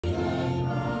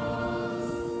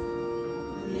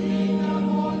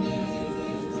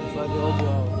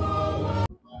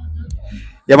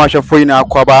Yamasha na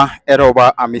kwaba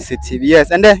eroba amistytv.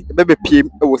 Yes, and then baby PM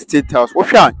was State House.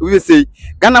 Osha, we will say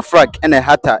Ghana flag and a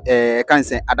hatter can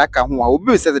say Adaka who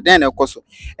will say the Daniel Koso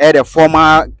the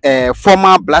former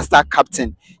BlackStar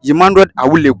Captain Emm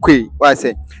Awuley Quaye. What I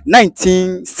say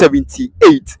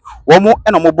 1978. One more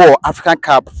and a more African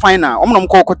Cup final.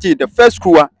 The first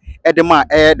crew at the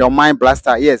mine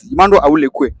BlackStar. Yes, Emm Awuley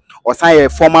Quaye or say a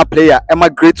former player Emma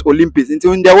Great Olympics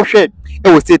into in the ocean. It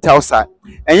was State House.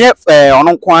 And yet,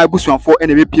 on Kwa Bushman for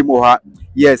enemy people.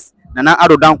 Yes, Nana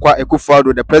Ado Dankwa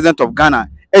Ekufado, the president of Ghana,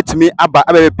 et me Abba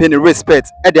Abe Penny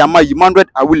respect at the Amma Emm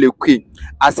Awuley Quaye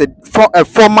as a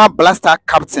former BlackStar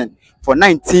captain for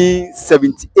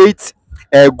 1978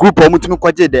 group of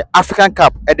Mutumukwaje, the African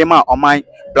Cup at the Ma on my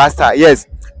BlackStar. Yes,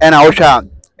 and I shall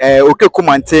okay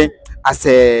Kumante as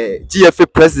a GFA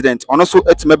president, and also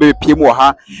at maybe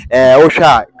PMO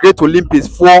Osha Great Olympics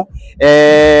for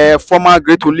former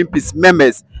Great Olympics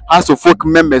members, House of Folk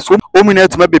members, who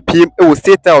nominate maybe PM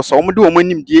State House, so do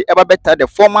woman ever better the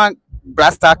former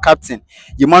BlackStar captain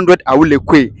Emm Awuley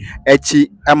Quaye echi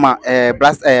Emma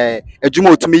blast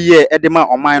ejuma to me ye edema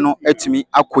or mine to me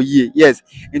akoye. Yes,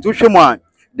 into Shemwan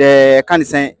the can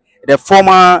say the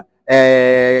former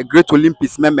Great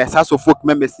Olympics members, House of Folk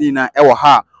members in our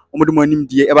ha. Omodumonim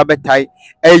die eba betai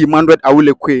Emm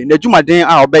Awuley Quaye na djuma den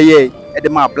a obeye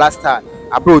edema BlackStar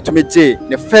abro to meje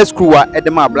the first crew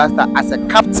edema BlackStar as a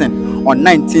captain on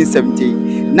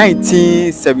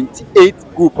 1978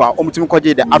 group omutimi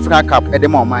kwaje the African Cup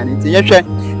edema man nti yehwe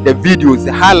the videos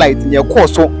the highlights in your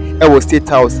course so e was State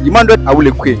House Emm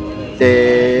Awuley Quaye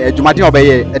the djuma den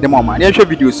obeye edema man yehwe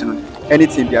videos no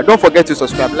anything there. Don't forget to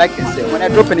subscribe, like and share. When I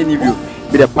drop any video,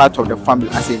 be the part of the family.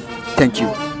 I say thank you.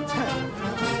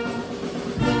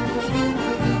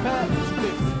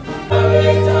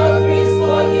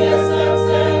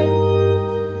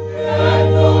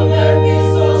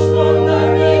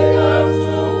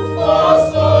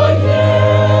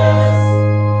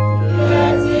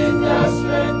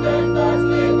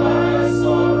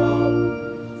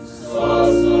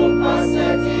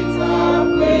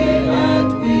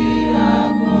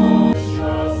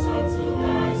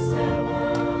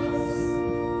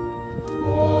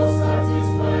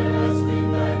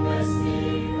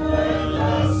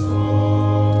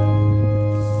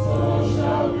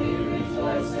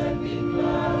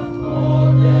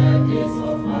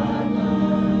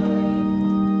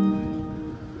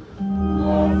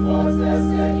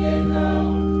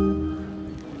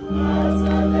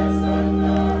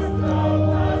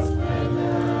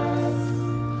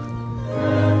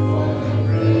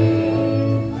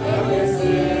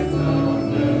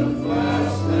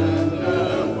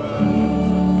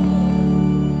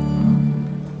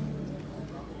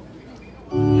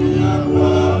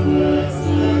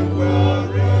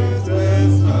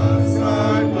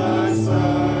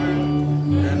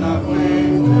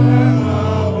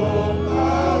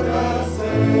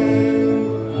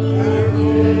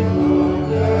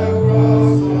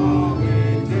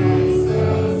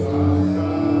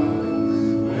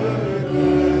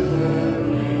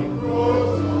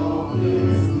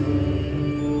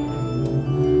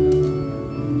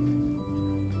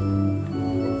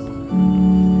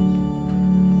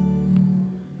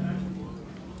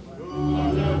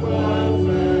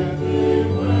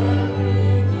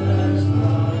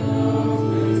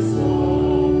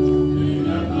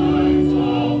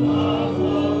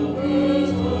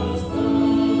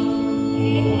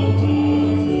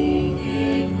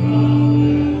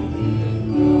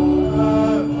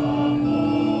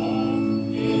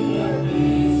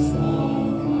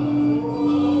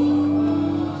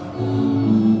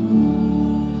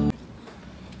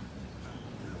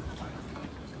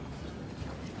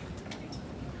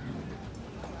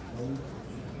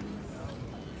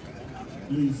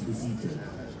 Please be seated.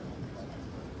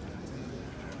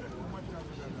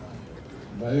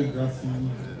 Biography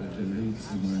of the late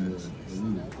Emmanuel,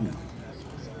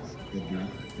 the Black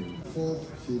Film. 4th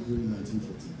February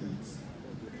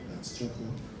 1948, at Choco,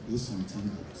 Wisconsin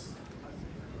House,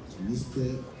 to Mr.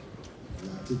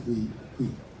 Awuley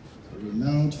Quaye, a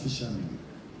renowned fisherman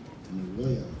and a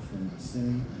lawyer from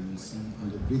Asen and Nisan in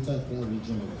the Greater Accra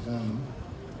region of Ghana,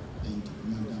 and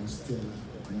Madam Stella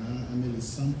Emmanuel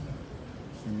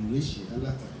from Rishi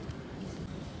Alata.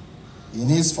 In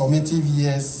his formative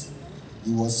years,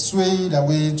 he was swayed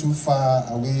away too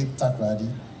far away Takrady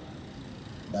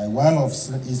by one of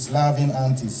his loving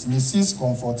aunties, Mrs.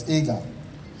 Comfort Egan.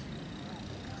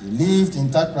 He lived in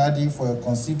Takrady for a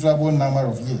considerable number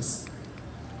of years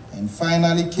and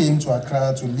finally came to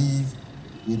Accra to live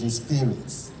with his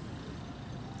parents.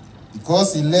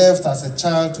 Because he left as a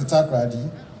child to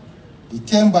Takrady, He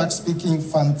came back speaking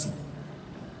Fanti.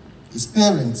 His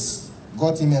parents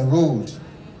got him enrolled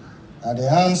at the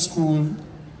Emm School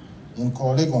in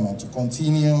Korle to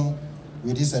continue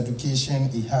with his education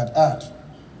he had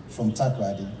from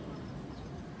Takrady.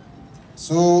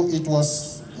 So it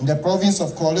was in the province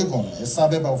of Korle, a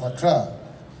suburb of Accra,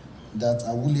 that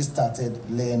Awuley started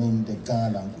learning the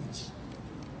Ghana language.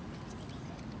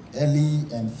 Early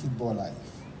and football life.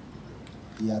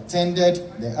 He attended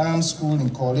the Emm School in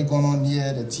Korle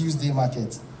near the Tuesday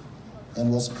Market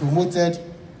and was promoted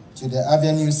to the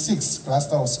Avenue 6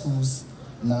 cluster of schools,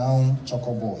 now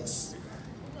Choco Boys.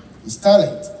 His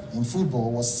talent in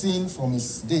football was seen from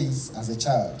his days as a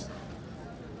child.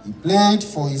 He played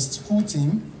for his school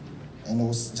team and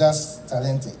was just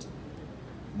talented.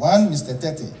 One Mr.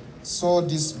 Tete saw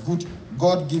this good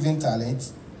God-given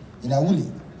talent in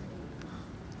Awuley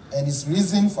and his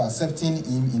reason for accepting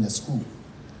him in the school.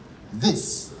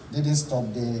 This didn't stop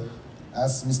there,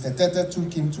 as Mr. Tete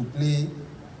took him to play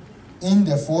in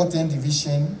the 410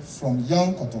 division for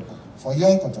Young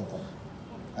Kotoko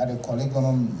at the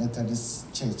Korle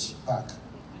Methodist Church Park.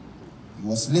 He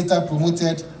was later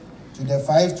promoted to the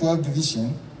 512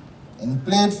 division and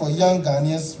played for young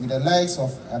Ghanaians with the likes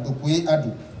of Adokwe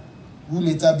Ado, who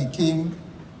later became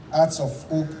Hearts of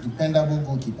Oak dependable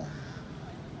goalkeeper,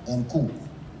 and co,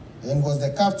 and was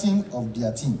the captain of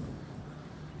their team.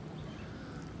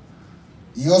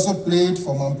 He also played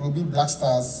for Mamprobi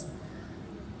BlackStars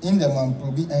in the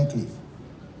Mamprobi enclave.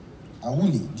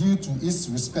 Awuley, due to his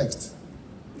respect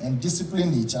and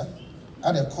disciplined nature,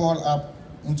 had a call up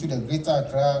into the Greater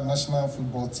Accra national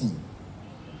football team.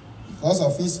 Because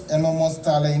of his enormous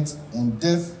talent and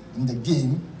depth in the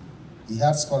game, he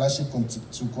had scholarship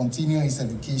to continue his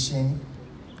education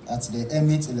at the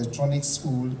Emmet Electronics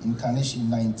School in Kaneshi in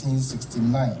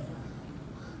 1969.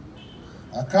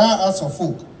 Accra Hearts of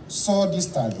Oak saw this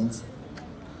talent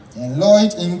and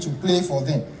lured him to play for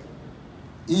them.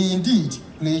 He indeed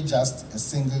played just a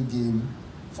single game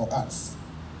for Hearts.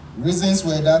 Reasons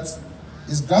were that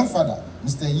his grandfather,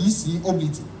 Mr. E.C.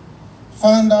 Obliti,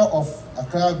 founder of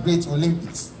Accra Great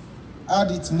Olympics,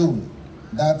 had it known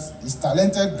that his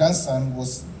talented grandson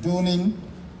was donning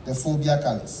the phobia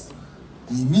colors.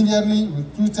 He immediately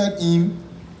recruited him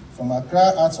from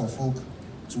Accra Hearts of Oak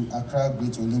to Accra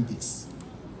Great Olympics.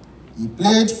 He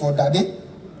played for Dade,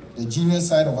 the junior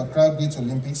side of Accra Great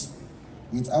Olympics,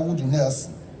 with Awudu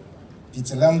Nelson,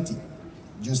 Peter Lamte,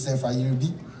 Joseph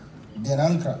Ayirbi, Ben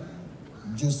Ankra,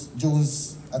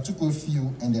 Jones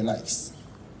Atukwefiu, and the likes.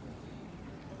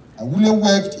 Awuley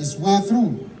worked his way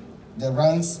through the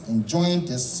ranks and joined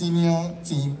the senior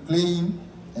team, playing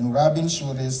and rubbing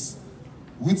shoulders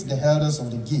with the elders of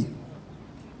the game.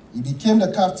 He became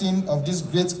the captain of this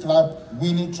great club,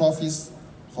 winning trophies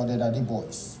for the Dade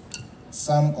boys.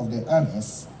 Some of the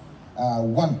honors are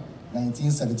 1.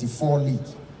 1974 League,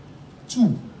 2.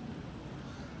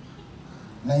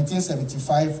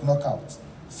 1975 Knockout,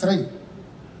 3.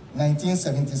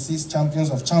 1976 Champions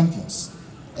of Champions,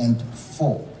 and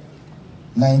 4.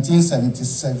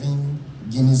 1977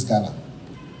 Guinness Gala.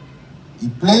 He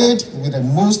played with the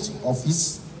most of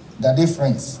his Dade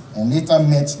friends and later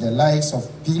met the likes of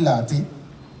P. Late,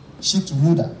 Shitu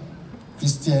Muda,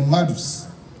 Christian Madus,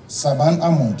 Saban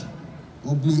Amond,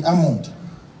 Obli Amond,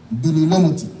 Billy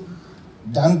Lomuti,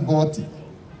 Dan Borty,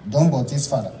 Don Borty's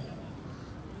father,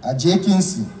 Ajay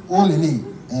Kinsey, Olele,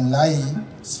 and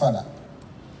Lai's father,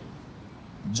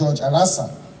 George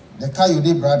Alasan, the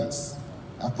Kayode brothers,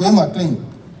 Akwe McLean,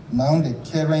 now the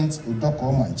current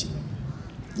Udoko Manchi,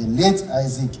 the late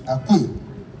Isaac Akwe,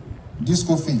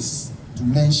 Disco Face, to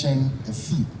mention a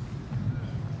few.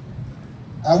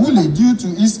 Awuley, due to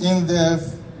his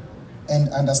in-depth and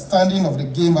understanding of the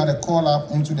game, had a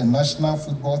call-up into the national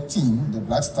football team, the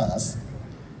BlackStars,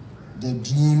 the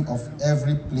dream of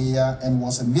every player, and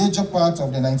was a major part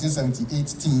of the 1978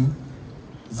 team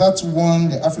that won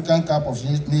the African Cup of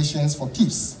Nations for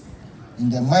keeps in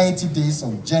the mighty days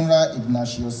of General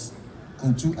Ignatius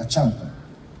Kuntu Achampa,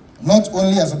 not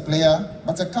only as a player,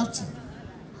 but a captain.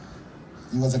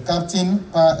 He was a captain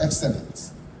par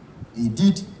excellence. He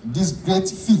did this great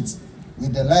feat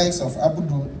with the likes of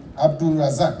Abdul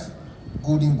Razak,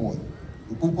 Golden Boy,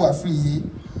 Upupu Afriye,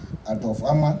 Adolf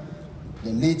Amma,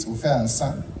 the late Ofe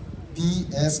Ansa,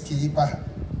 P.S.K. Paha,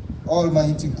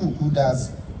 Almighty Kuku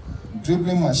Daz,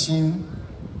 Dribbling Machine,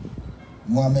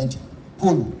 Mohamed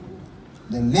Polo,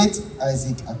 the late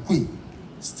Isaac Akwe,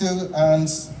 Still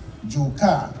Ants,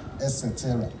 Joka,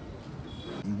 etc.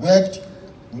 He worked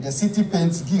with the City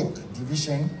Paints Guild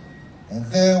division, and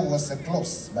there was a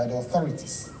clause by the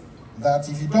authorities that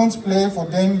if you don't play for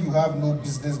them, you have no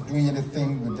business doing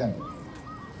anything with them.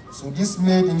 So this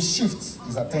made him shift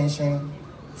his attention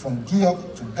from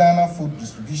GIOC to Ghana Food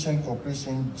Distribution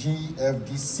Corporation,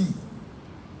 GFDC.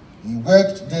 He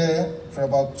worked there for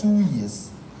about 2 years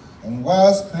and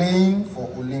was playing for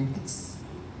Olympics.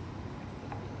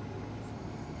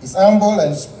 His humble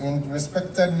and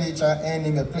respected nature earned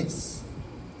him a place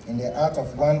in the heart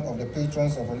of one of the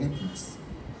patrons of Olympics,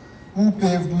 who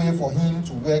paved way for him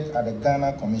to work at the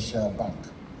Ghana Commercial Bank,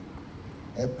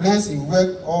 a place he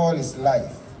worked all his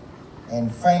life and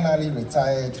finally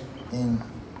retired in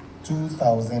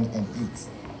 2008.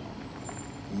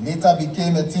 He later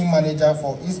became a team manager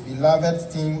for his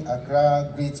beloved team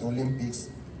Accra Great Olympics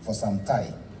for some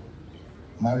time.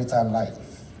 Marital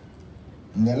life.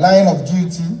 In the line of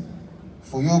duty,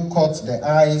 Foyo caught the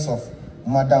eyes of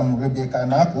Madam Rebecca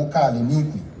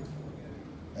Awuley,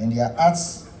 and their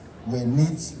hearts were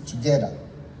knit together.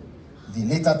 They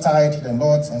later tied the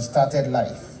knots and started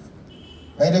life.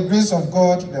 By the grace of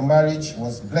God, the marriage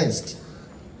was blessed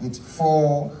with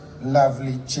 4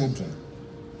 lovely children: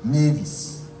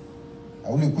 Mavis,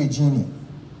 Awuley Quaye Jr.,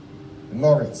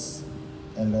 Lawrence,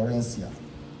 and Laurencia.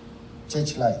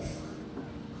 Church life.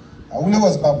 Awuley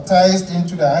was baptized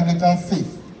into the Anglican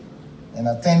faith and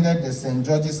attended the St.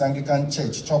 George's Anglican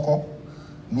Church, Choko,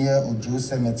 near Ojo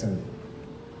Cemetery,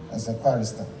 as a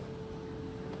chorister.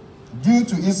 Due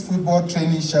to his football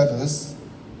training schedules,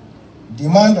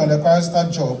 demand on the chorister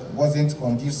job wasn't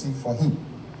conducive for him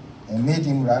and made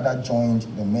him rather join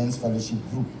the men's fellowship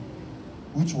group,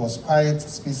 which was quite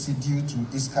spacey due to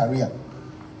his career.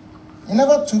 He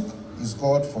never took his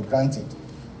God for granted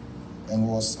and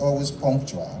was always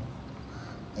punctual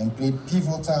and played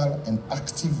pivotal and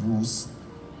active roles,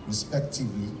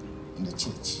 respectively, in the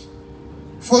church.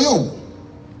 Foyo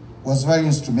was very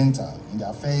instrumental in the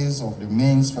affairs of the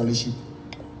men's fellowship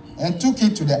and took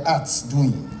it to the arts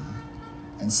doing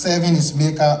and serving his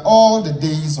maker all the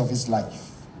days of his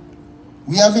life.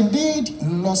 We have indeed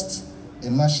lost a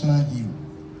national hero,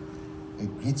 a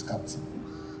great captain,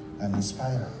 an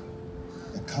inspirer,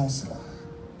 a counselor,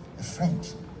 a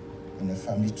friend, and a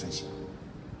family treasure.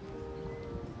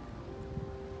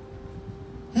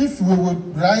 If we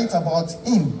would write about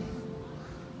him,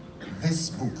 this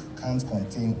book can't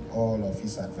contain all of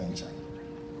his adventure.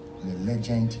 The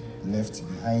legend left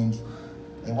behind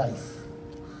a wife,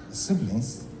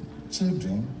 siblings,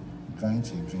 children,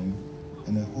 grandchildren,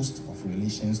 and a host of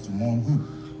relations to mourn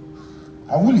him.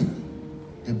 Awuley,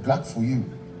 the black for you,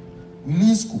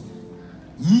 Wilisco,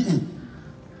 Ye,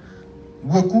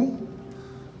 Weku,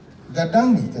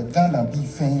 Gadangi, the Ghana be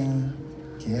fame,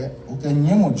 Care,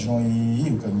 Ukanyemo joy,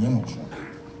 Ukanyemo joy.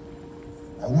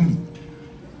 Awuley,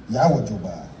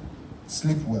 Yawajoba,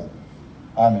 sleep well.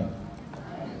 Amen.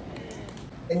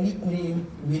 A nickname,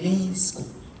 Wilisco.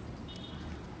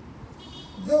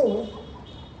 Though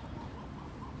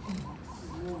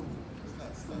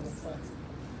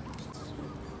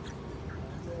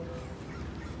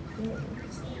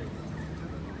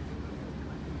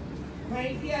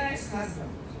my dearest husband,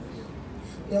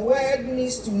 the world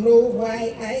needs to know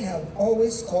why I have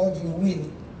always called you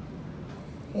Willie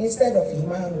instead of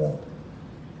Emmanuel.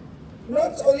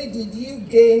 Not only did you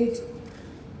gain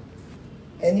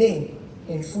a name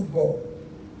in football,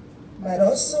 but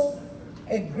also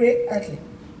a great athlete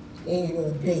in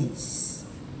your days.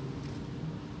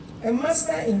 A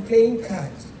master in playing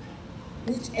cards,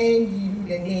 which earned you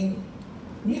the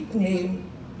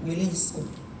nickname Wilisco.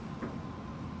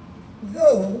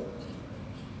 Though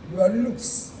your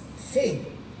looks, fame,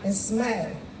 and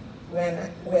smile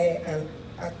were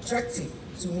attractive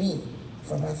to me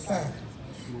from afar,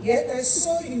 yet I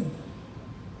saw your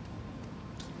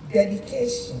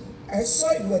dedication,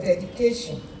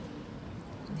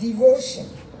 devotion,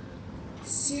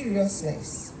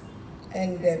 seriousness,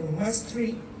 and the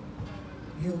mastery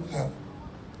you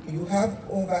have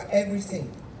over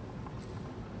everything.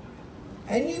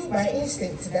 I knew by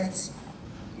instinct that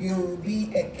you will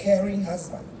be a caring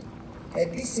husband, a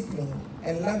disciplined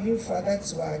and loving father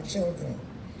to our children,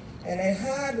 and a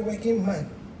hard-working man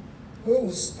who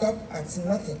will stop at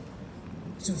nothing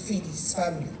to feed his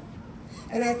family.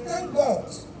 And I thank God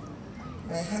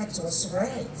my heart was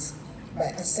right by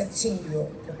accepting your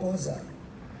proposal.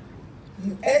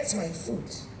 You ate my food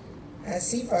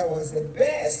as if I was the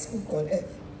best cook on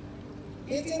earth.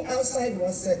 Eating outside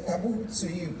was a taboo to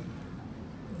you.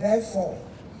 Therefore,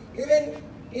 even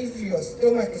if your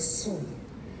stomach is full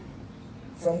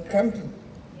from cramping,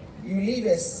 you leave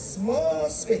a small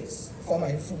space for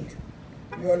my food.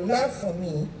 Your love for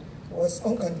me was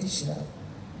unconditional,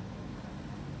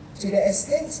 to the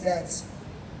extent that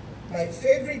my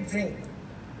favorite drink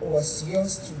was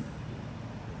yours too.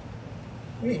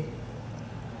 Read.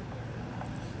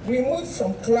 We moved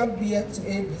from Club Beer to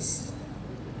ABC.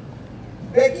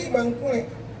 Becky Bankwe,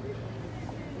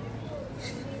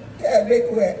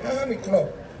 I'm a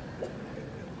club.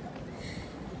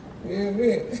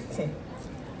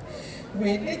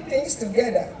 We did things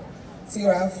together till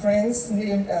our friends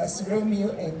named us Romeo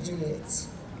and Juliet.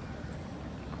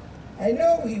 I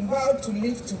know we vowed to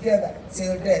live together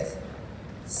till death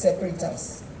separate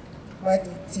us, but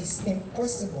it is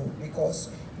impossible because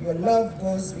your love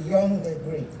goes beyond the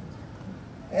grave.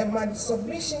 And my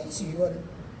submission to your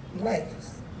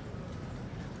life,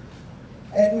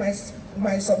 and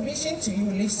my submission to you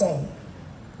lives on,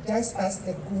 just as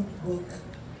the good book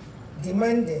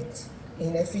demanded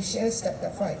in Ephesians chapter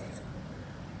 5.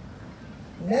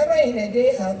 Never in a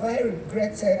day have I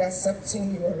regretted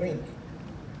accepting your ring.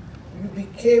 You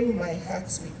became my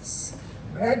heartbeat,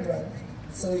 gradually,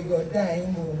 till your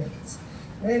dying moment,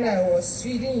 when I was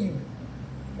feeding you,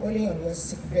 only on your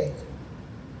sick bed.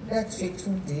 That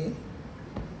fateful day,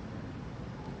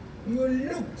 you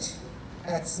looked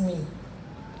at me,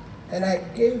 and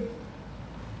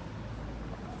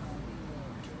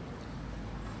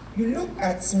you looked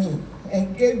at me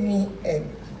and gave me a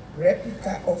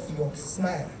replica of your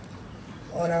smile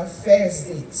on our first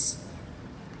date.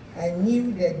 I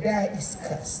knew the die is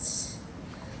cast.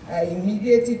 I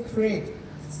immediately prayed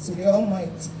to the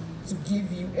Almighty to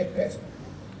give you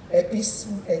a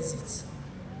peaceful exit.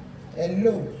 And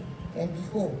lo and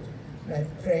behold, my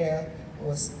prayer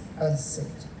was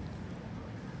answered.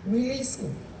 Really,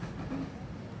 school?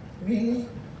 Really?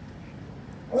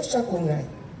 Oshakunai,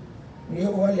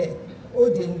 Niowale,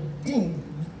 Odin Ding,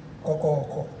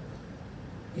 Kokoko,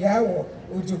 Yawo,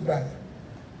 Ujuba,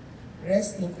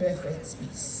 rest in perfect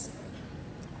peace.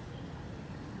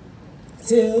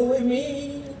 Till we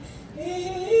meet,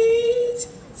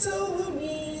 till we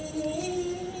meet,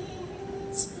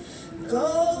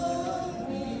 God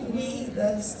be with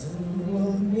us till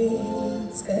we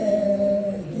meet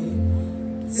again.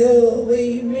 Till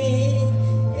we meet,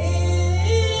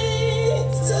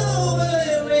 till we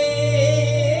meet,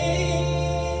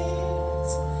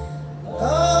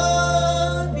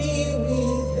 God be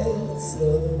with us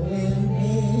till we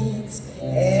meet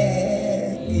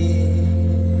again.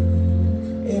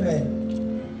 Amen.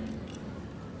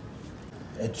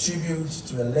 A tribute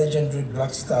to a legendary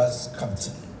BlackStars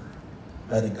captain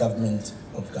by the government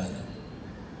of Ghana.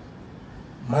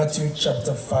 Matthew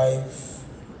chapter 5,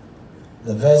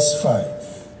 the verse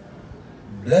 5.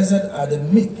 Blessed are the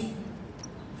meek,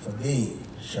 for they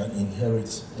shall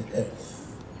inherit the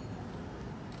earth.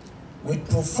 With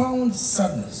profound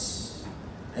sadness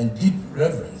and deep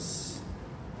reverence,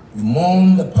 we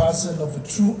mourn the passing of a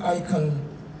true icon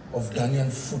of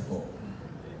Ghanaian football,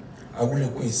 Awuley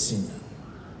Quaye Snr.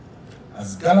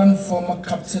 As gallant former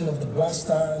captain of the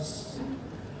BlackStars,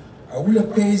 Awuley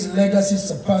Quaye's legacy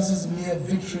surpasses mere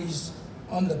victories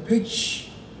on the pitch,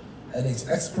 and his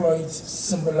exploits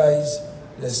symbolize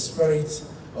the spirit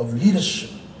of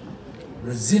leadership,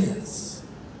 resilience,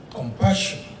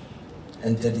 compassion,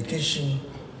 and dedication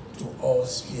to all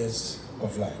spheres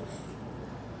of life.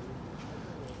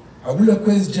 Awuley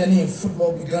Quaye's journey in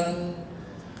football began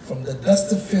from the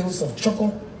dusty fields of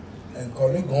Choco and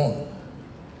Corlegon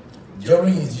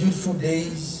during his youthful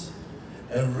days,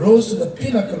 and rose to the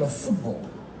pinnacle of football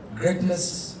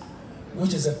greatness,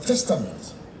 which is a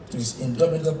testament to his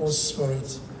indomitable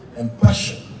spirit and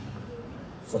passion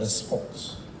for the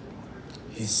sport.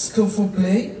 His skillful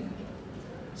play,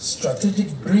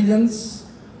 strategic brilliance,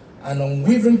 and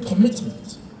unwavering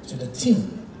commitment to the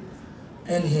team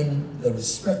earned him the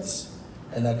respect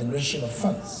and admiration of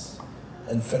fans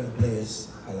and fellow players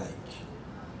alike.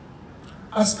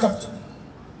 As captain,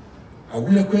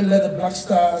 Awuley Quaye led the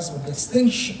BlackStars with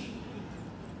distinction,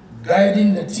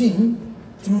 guiding the team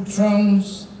through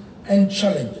triumphs and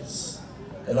challenges,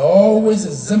 and always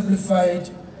exemplified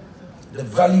the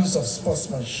values of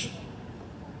sportsmanship.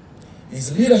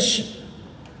 His leadership,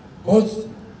 both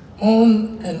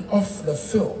on and off the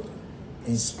field,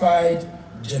 inspired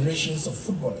generations of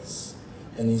footballers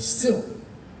and instilled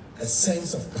a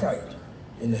sense of pride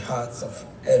in the hearts of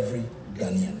every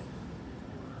Ghanaian.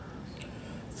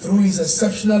 Through his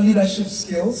exceptional leadership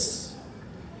skills,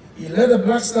 he led the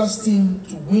BlackStars team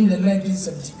to win the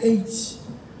 1978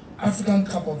 African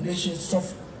Cup of Nations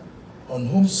trophy on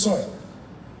home soil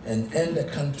and earn the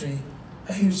country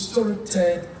a historic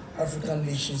third African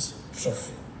Nations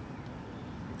trophy.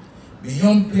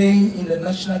 Beyond playing in the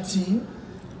national team,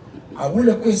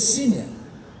 Awuley Quaye Snr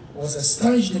was a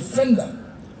staunch defender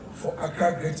for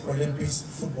Accra Great Olympics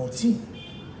football team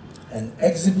and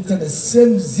exhibited the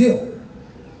same zeal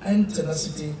and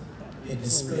tenacity he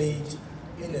displayed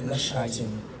in the national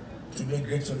team to make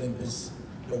Great Olympus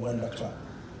the Wonder Club.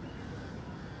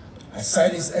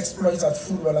 Aside his exploits as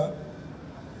footballer,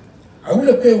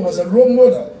 Awuley Quaye was a role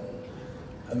model,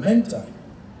 a mentor,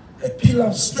 a pillar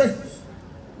of strength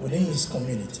within his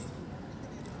community.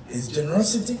 His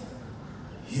generosity,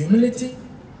 humility,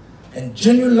 and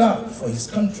genuine love for his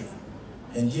country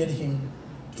endeared him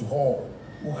to all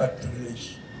who had the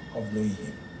privilege of knowing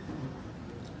him.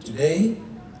 Today,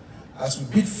 as we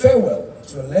bid farewell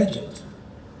to a legend,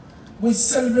 we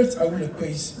celebrate Awuley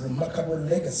Quaye's remarkable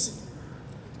legacy,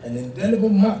 an indelible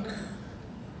mark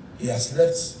he has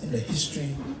left in the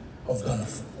history of Ghana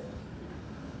football.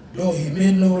 Though he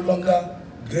may no longer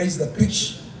grace the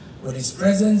pitch with his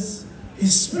presence,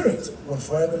 his spirit will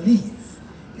forever live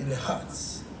in the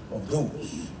hearts of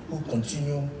those who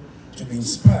continue to be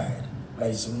inspired by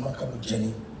his remarkable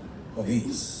journey of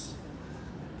his.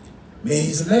 May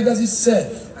his legacy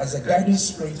serve as a guiding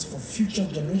spirit for future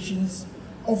generations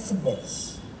of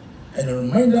footballers and a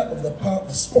reminder of the power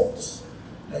of sports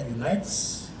that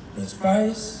unites,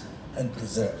 inspires, and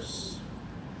preserves.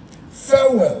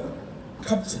 Farewell,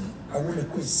 Captain Awuley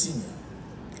Quaye Snr.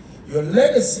 Your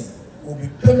legacy will be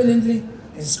permanently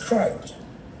inscribed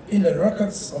in the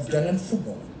records of Ghanaian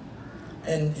football,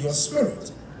 and your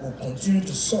spirit will continue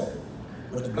to soar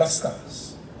with the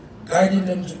BlackStars, guiding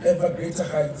them to ever greater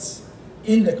heights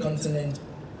in the continent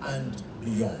and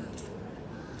beyond.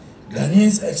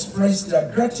 Ghanaians express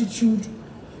their gratitude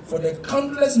for the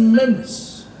countless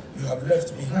memories you have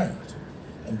left behind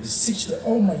and beseech the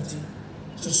Almighty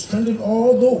to strengthen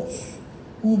all those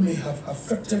who may have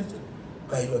affected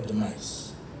by your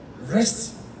demise.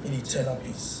 Rest in eternal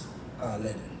peace, our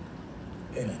legend.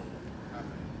 Amen.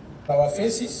 Our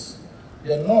faces,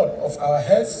 the nod of our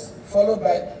heads, followed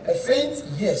by a faint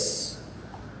yes,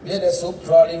 made us so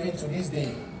proud even to this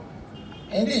day.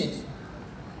 Indeed,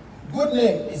 good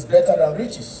name is better than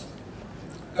riches.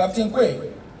 Captain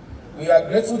Quaye, we are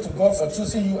grateful to God for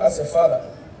choosing you as a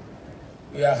father.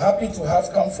 We are happy to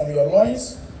have come from your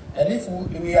loins, and if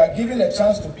we are given a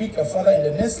chance to pick a father in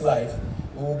the next life,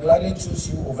 we will gladly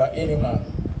choose you over any man.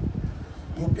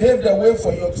 You paved the way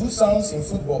for your two sons in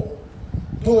football,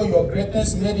 though your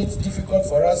greatness made it difficult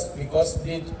for us because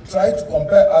they tried to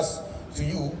compare us to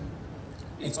you.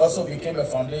 It also became a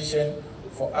foundation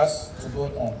for us to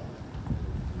build on.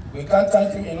 We can't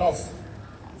thank you enough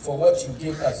for what you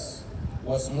gave us. It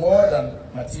was more than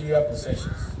material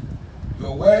possessions.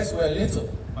 Your words were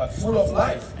little, but full of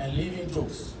life and living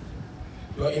jokes.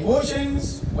 Your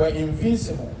emotions were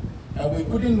invincible, and we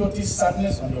couldn't notice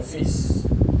sadness on your face.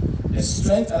 The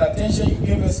strength and attention you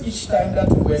gave us each time that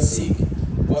we were sick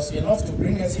was enough to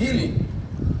bring us healing,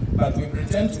 but we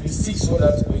pretend to be sick so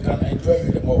that we can enjoy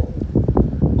you the more.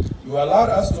 You allowed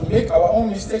us to make our own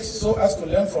mistakes so as to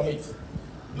learn from it.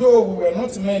 Though we were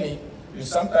not many, you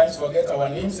sometimes forget our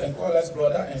names and call us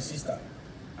brother and sister,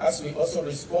 as we also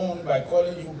respond by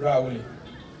calling you Awuley.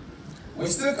 We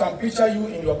still can picture you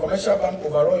in your commercial bank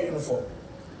overall uniform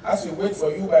as we wait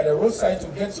for you by the roadside to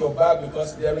get your bag,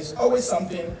 because there is always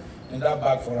something in that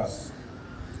bag for us.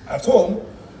 At home,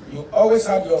 you always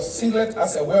had your singlet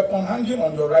as a weapon hanging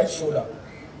on your right shoulder,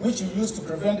 which you used to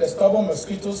prevent the stubborn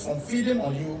mosquitoes from feeding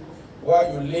on you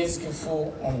while you lay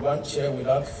skillful on one chair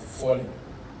without falling.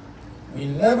 We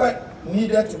never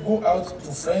needed to go out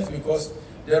to friends because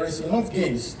there is enough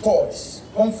games, toys,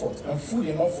 comfort, and food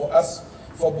enough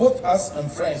for both us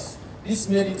and friends. This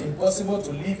made it impossible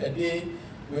to live a day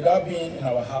without being in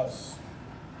our house.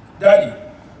 Daddy,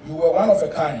 you were one of a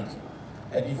kind,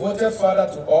 a devoted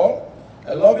father to all,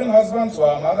 a loving husband to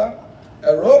our mother,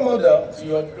 a role model to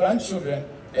your grandchildren,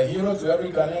 a hero to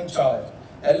every Ghanaian child,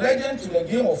 a legend to the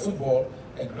game of football,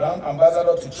 a grand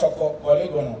ambassador to Choco,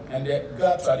 Polygono, and the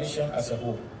Ghana tradition as a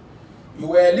whole. You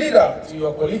were a leader to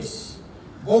your colleagues,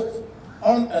 both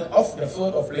on and off the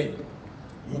field of play.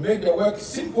 You make the work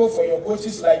simple for your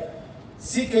coaches like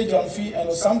CK John Fee and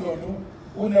Osam Dolu,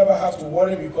 who never have to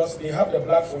worry because they have the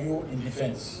black for you in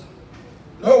defense.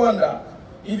 No wonder,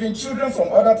 even children from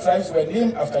other tribes were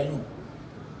named after you.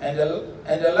 And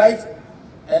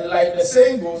like the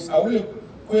saying goes, Awuley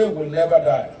Quaye will never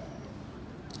die.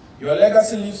 Your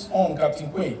legacy lives on,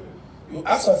 Captain Quaye. You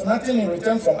ask of nothing in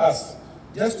return from us,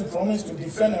 just to promise to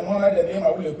defend and honor the name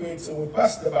Awuley Quaye, so we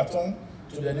pass the baton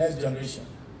to the next generation.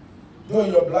 Though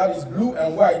your blood is blue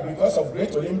and white because of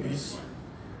Great Olympics,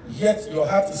 yet your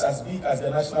heart is as big as the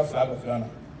national flag of Ghana.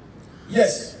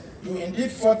 Yes, you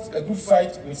indeed fought a good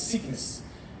fight with sickness.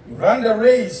 You ran the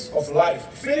race of life,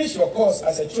 finished your course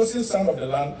as a chosen son of the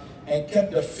land, and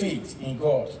kept the faith in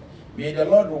God. May the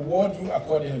Lord reward you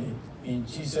accordingly. In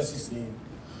Jesus' name,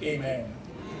 amen.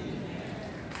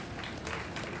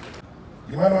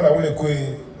 Emmanuel Awuley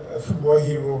Quaye a football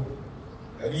hero,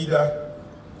 a leader,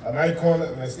 an icon,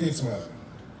 and a statesman.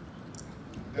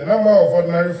 The number of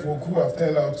ordinary folk who have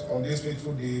turned out on this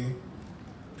fateful day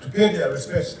to pay their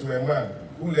respects to a man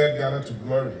who led Ghana to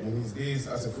glory in his days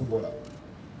as a footballer.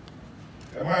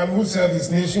 A man who served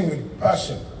his nation with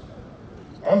passion,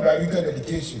 undiluted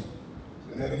dedication,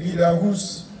 and a leader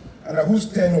whose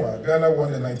tenure Ghana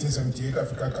won the 1978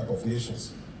 African Cup of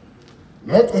Nations.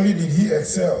 Not only did he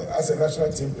excel as a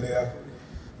national team player,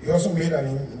 he also made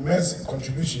an immense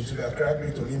contribution to the Accra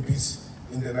Great Olympics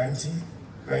in the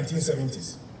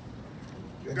 1970s.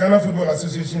 The Ghana Football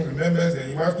Association remembers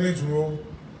the immaculate role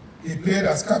he played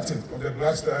as captain of the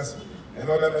BlackStars and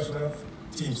other national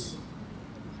teams.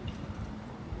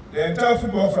 The entire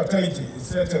football fraternity is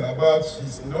certain about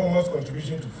his enormous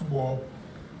contribution to football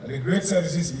and the great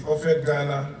services he offered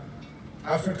Ghana,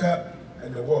 Africa,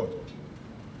 and the world.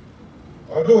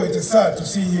 Although it is sad to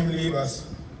see him leave us,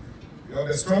 we have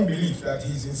a strong belief that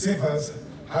he is in safe hands,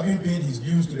 having paid his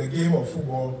dues to the game of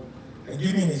football and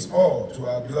giving his all to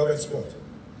our beloved sport.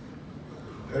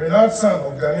 The renowned son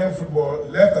of Ghanaian football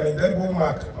left an indelible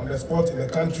mark on the sport in the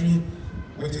country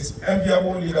with his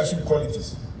enviable leadership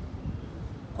qualities.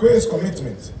 Quaye's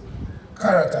commitment,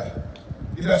 character,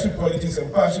 leadership qualities,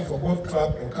 and passion for both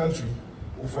club and country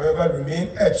will forever remain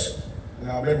etched in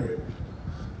our memory.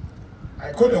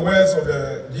 I quote the words of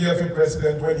the GFA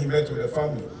president when he met with the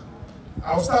family.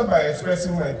 I'll start by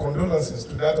expressing my condolences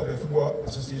to that of the Football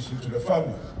Association to the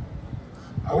family.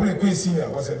 Awuley Quaye Snr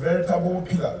was a veritable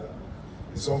pillar.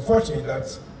 It's unfortunate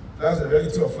that that's the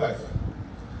reality of life.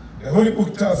 The Holy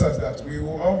Book tells us that we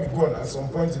will all be gone at some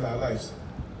point in our lives.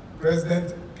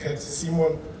 President Kurt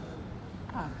Simon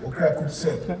Okraku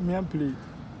said,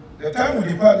 the time we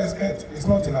depart this earth is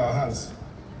not in our hands.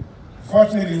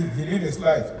 Fortunately, he lived his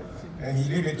life and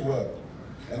he lived it well.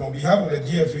 And on behalf of the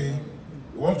GFA,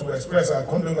 we want to express our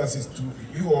condolences to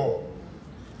you all.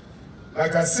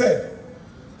 Like I said,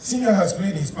 Snr has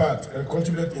played his part and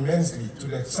contributed immensely to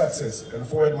the success and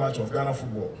forward march of Ghana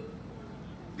football.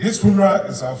 This funeral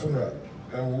is our funeral,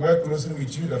 and we work closely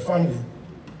with you, the family,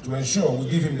 to ensure we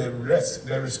give him the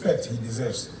respect he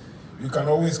deserves. You can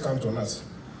always count on us.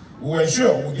 We will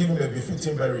ensure we give him a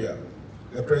befitting burial,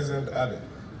 the president added.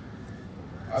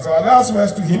 As our last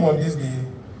words to him on this day,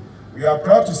 we are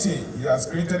proud to say he has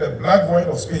created a black void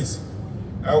of space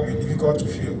that will be difficult to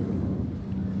fill.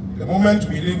 The moment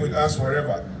will live with us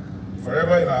forever,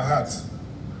 forever in our hearts.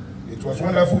 It was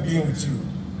wonderful being with you.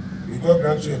 May God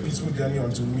grant you a peaceful journey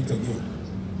until we meet again.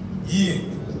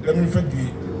 Let me refer to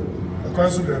you. The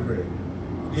council reverend.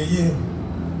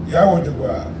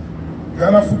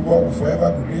 Ghana football will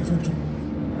forever be grateful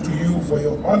to you for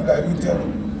your undiluted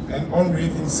and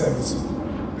unwavering services.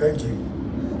 Thank you.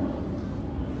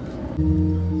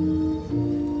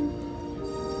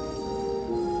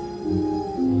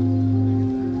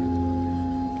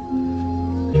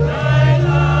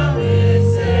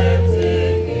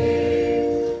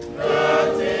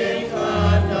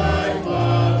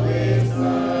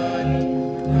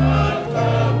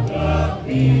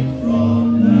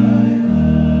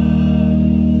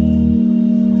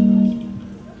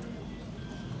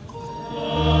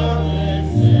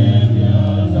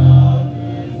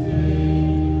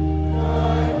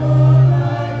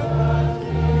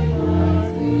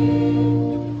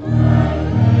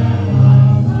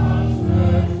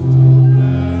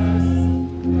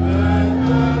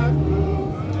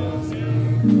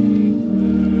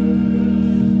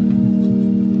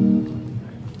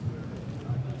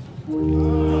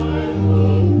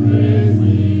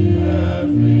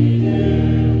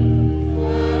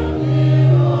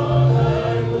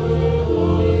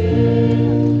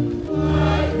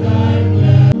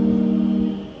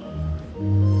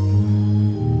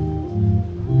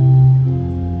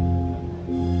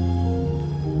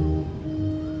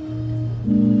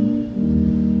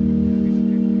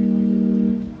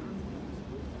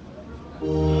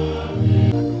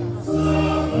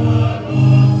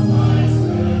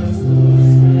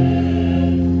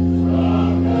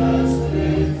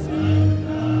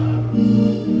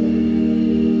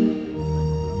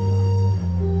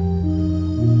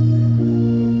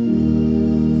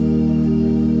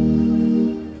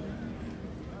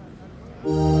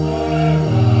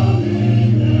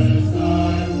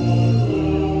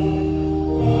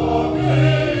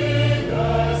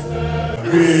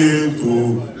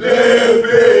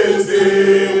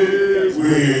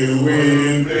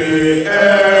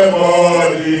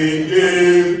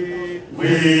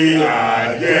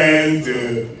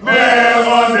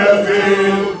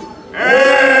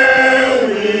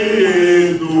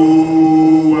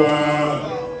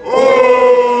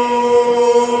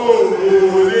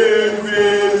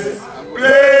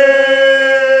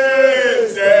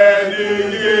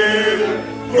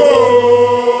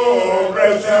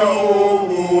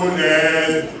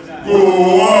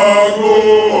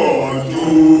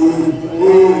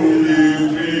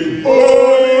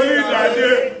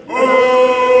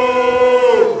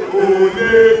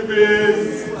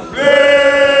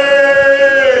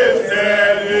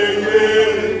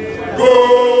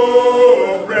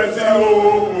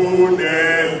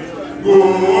 go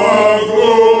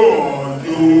on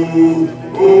to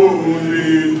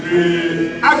only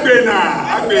three.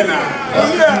 Agbena.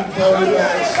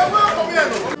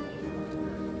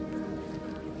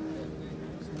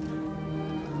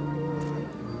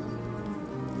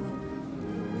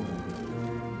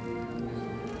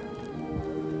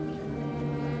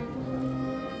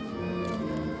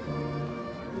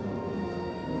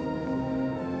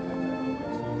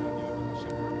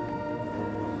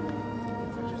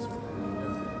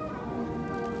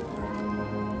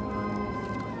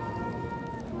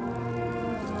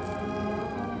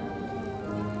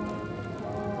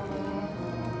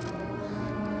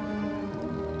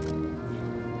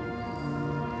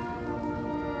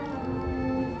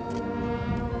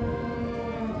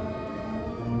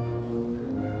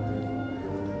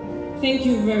 Thank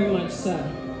you very much,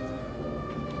 sir.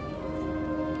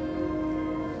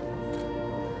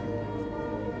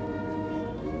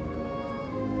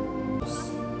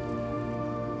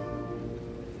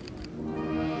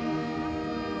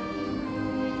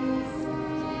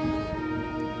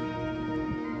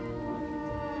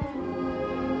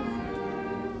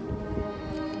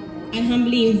 I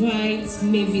humbly invite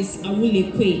Mavis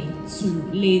Awuley Quaye to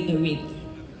lay the wreath.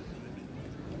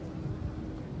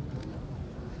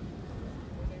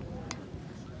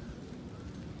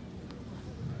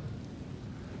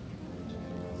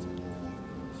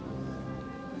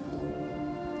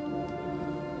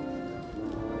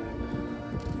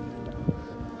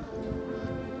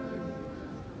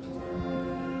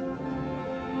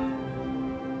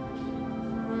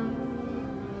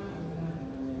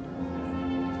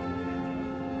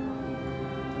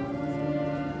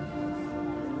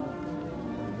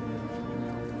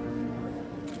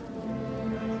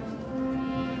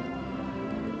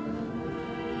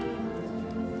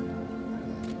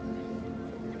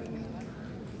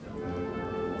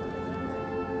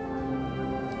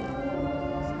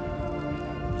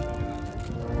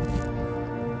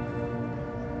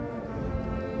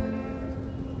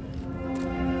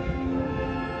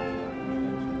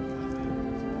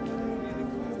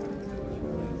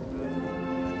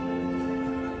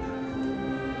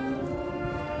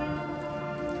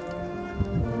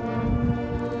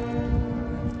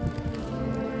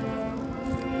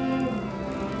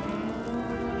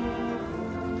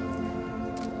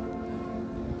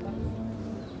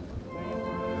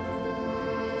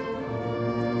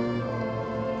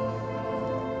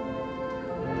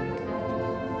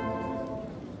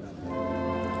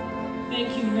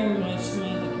 Thank you very much,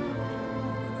 madam.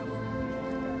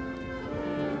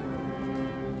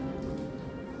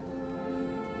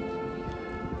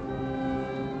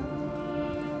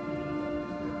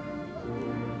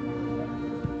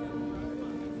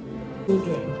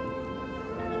 Children.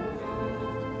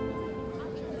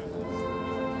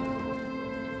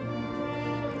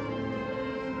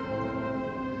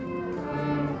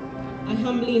 I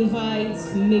humbly invite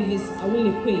Mavis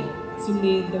Awuley Quaye to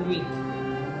lay the wreath.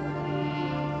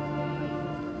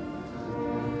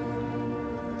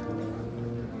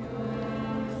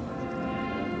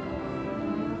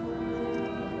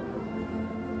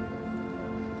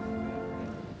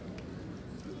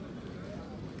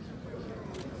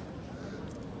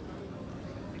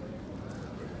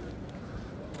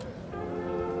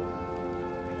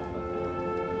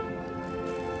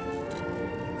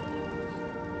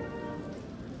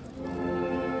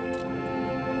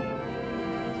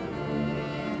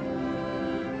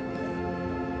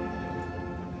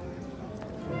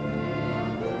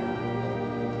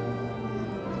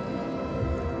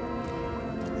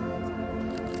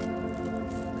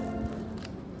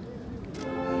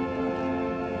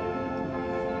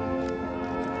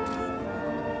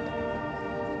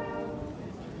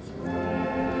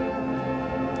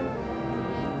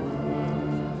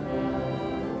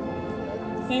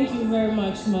 Thank you very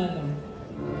much, madam.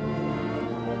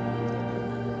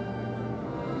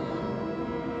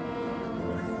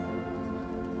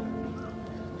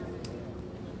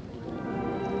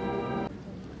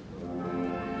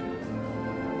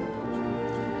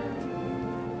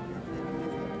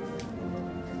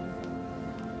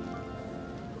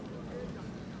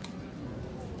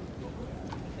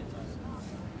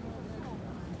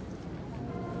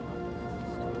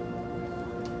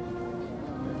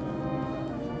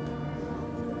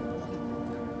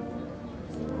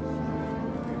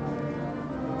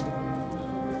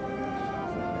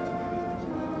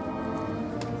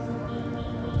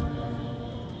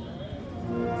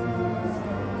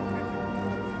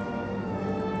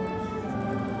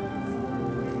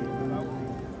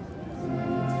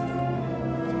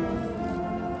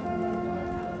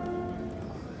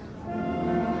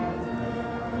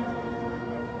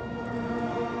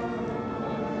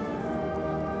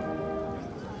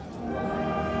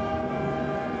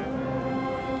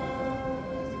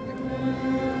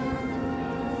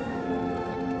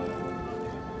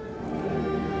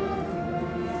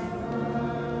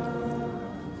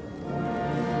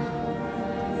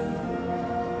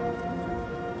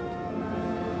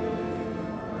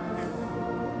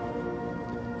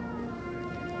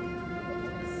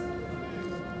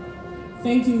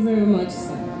 Thank you very much,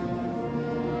 sir.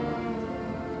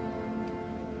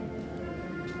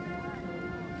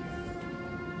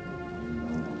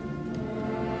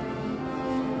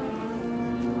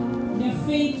 The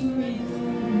faith wreath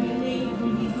will be laid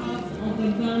on behalf of the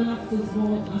Ghana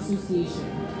Football Association.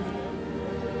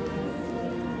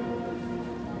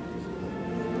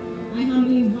 I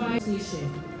humbly invite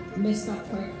Mr.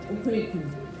 Okreku.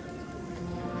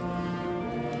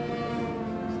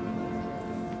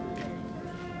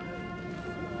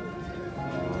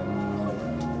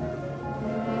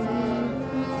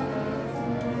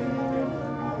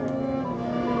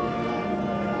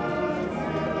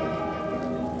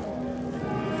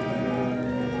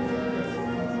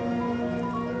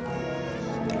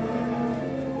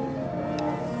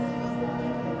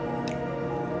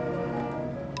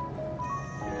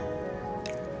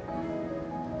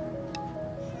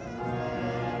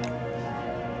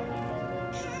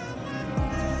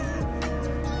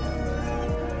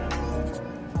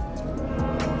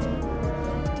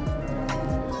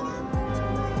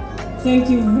 Thank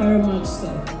you very much,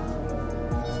 sir.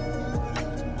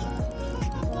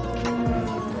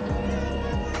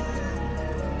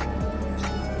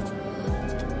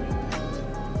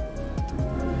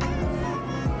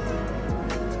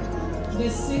 The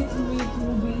sixth wreath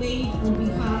will be laid on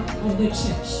behalf of the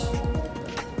church.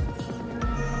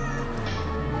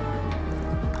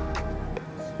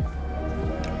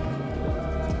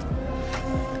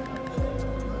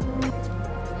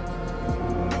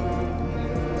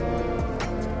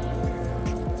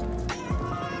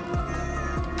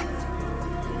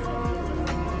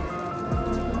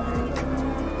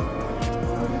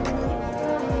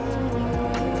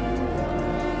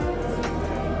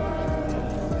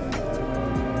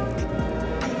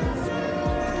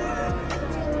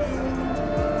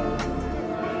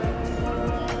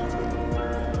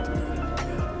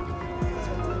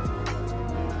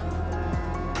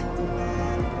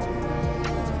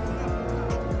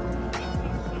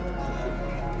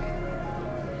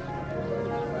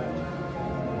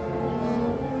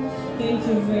 Thank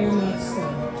you very much, sir.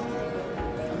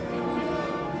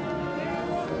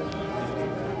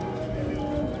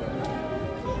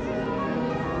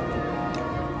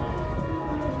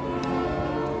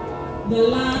 The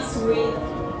last wreath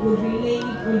will be laid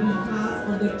on behalf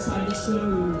of the traditional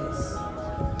rulers.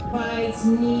 By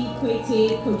Awuley Quaye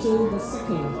II,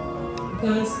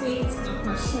 Ghana State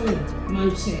Caption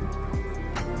Emm.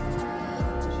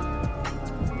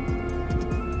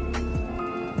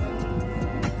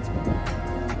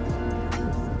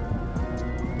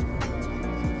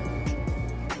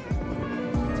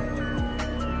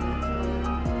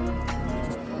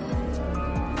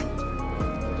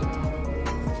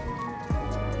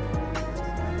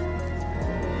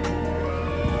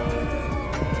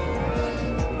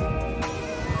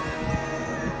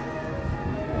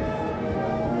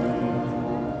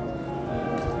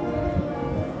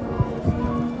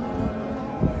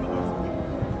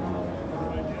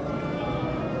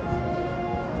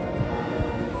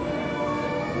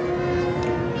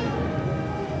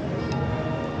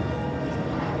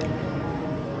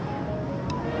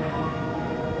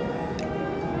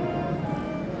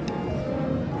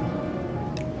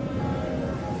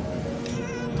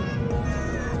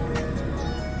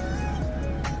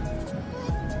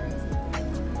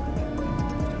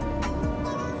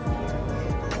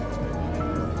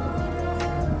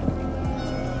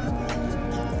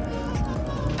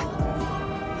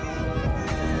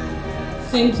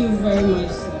 Thank you very much,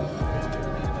 sir.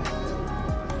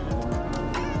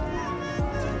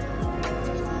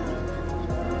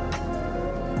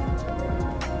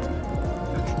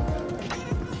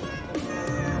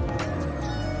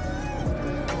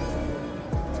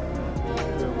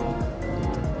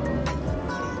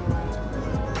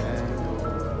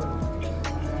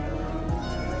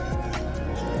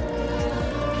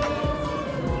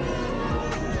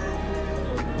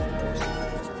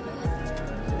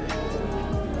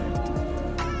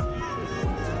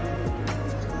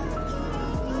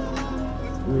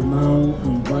 We now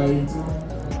invite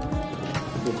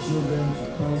the children to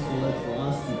come forward for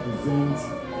us to present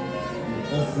the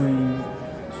offering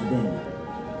to them.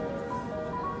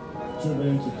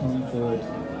 Children to come forward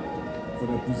for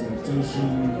the presentation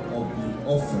of the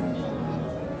offering.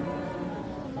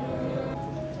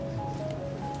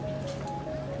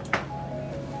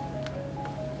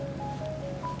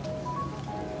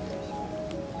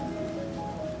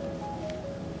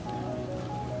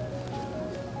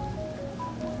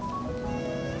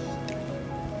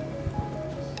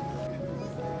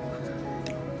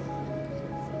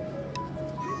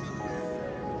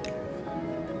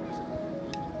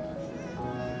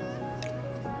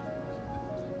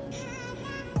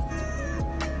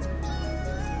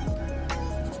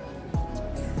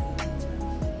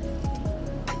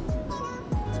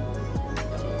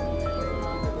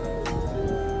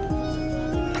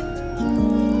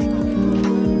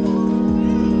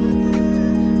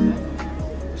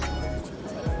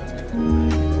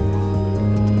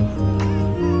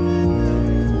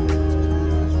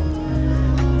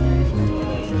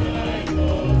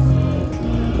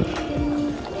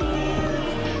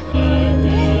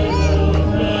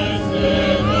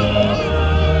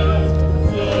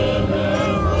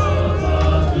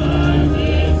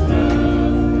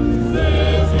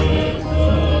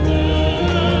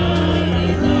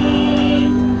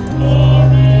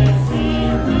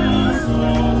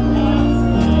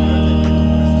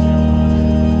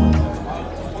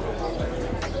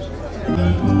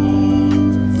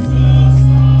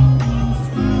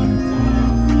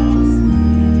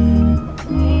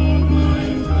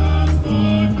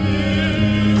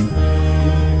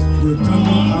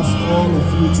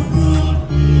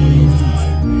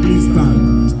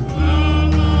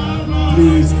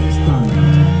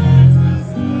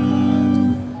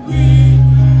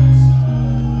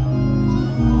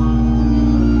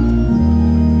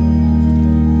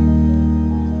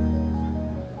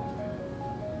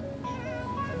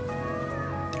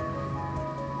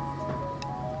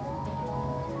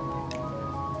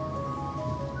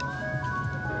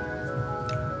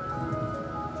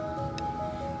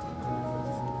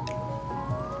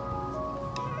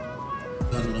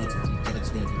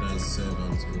 unto thy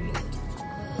servants, O Lord.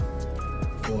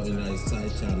 For in thy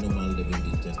sight shall no man living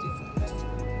be justified.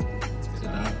 So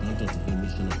thou art unto the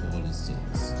remission of all his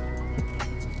sins.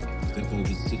 Therefore we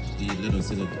beseech thee, let us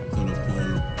sit upon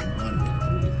Emmanuel,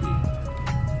 Awuley Quaye,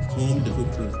 whom the full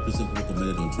principle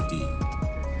commended unto thee.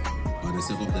 By the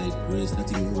sake of thy grace, let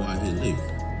him while he live,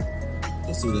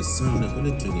 pursue the sound of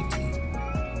Holy Trinity,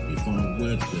 be found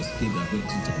word to escape the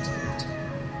afflictions of the Lord,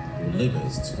 who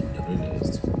livest and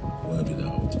reignest, world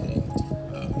without end.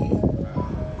 Amen.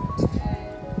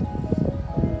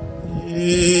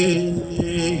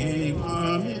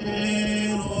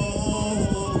 Amen, O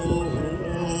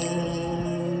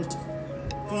Lord,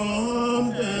 from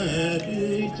the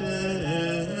angel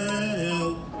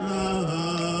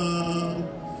now,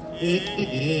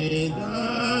 in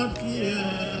the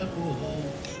fearful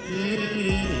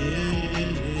day.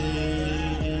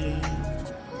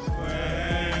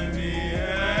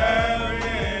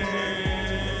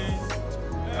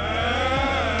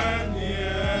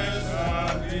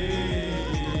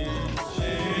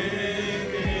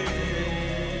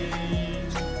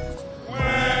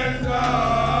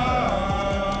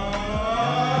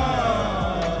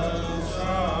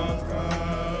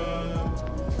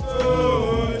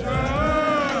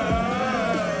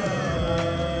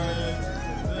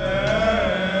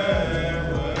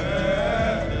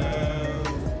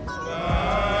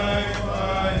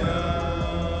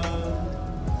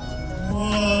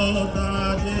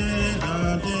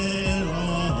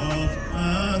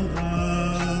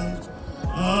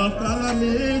 Of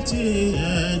calamity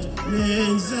and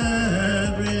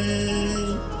misery,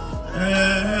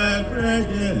 a great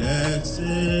and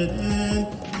exceeding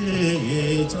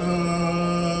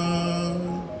return.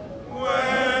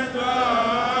 When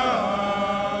thou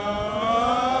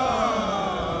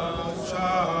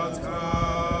shalt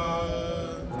come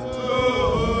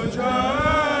to judge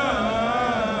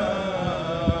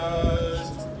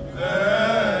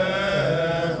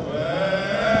them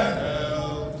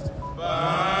well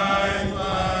by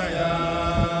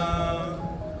fire,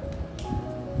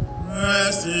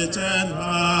 rest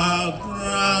eternal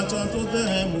grant unto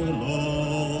them, O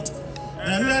Lord,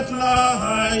 and let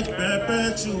light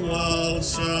perpetual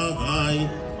shine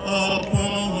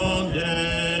upon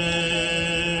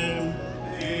them.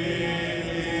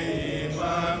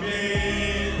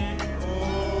 Amen, O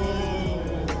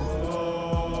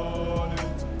Lord,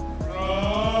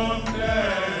 from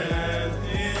death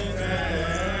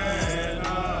eternal,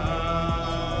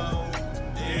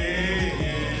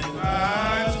 in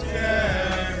thy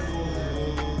careful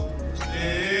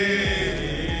day,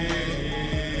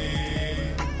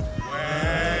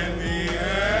 when the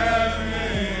heavens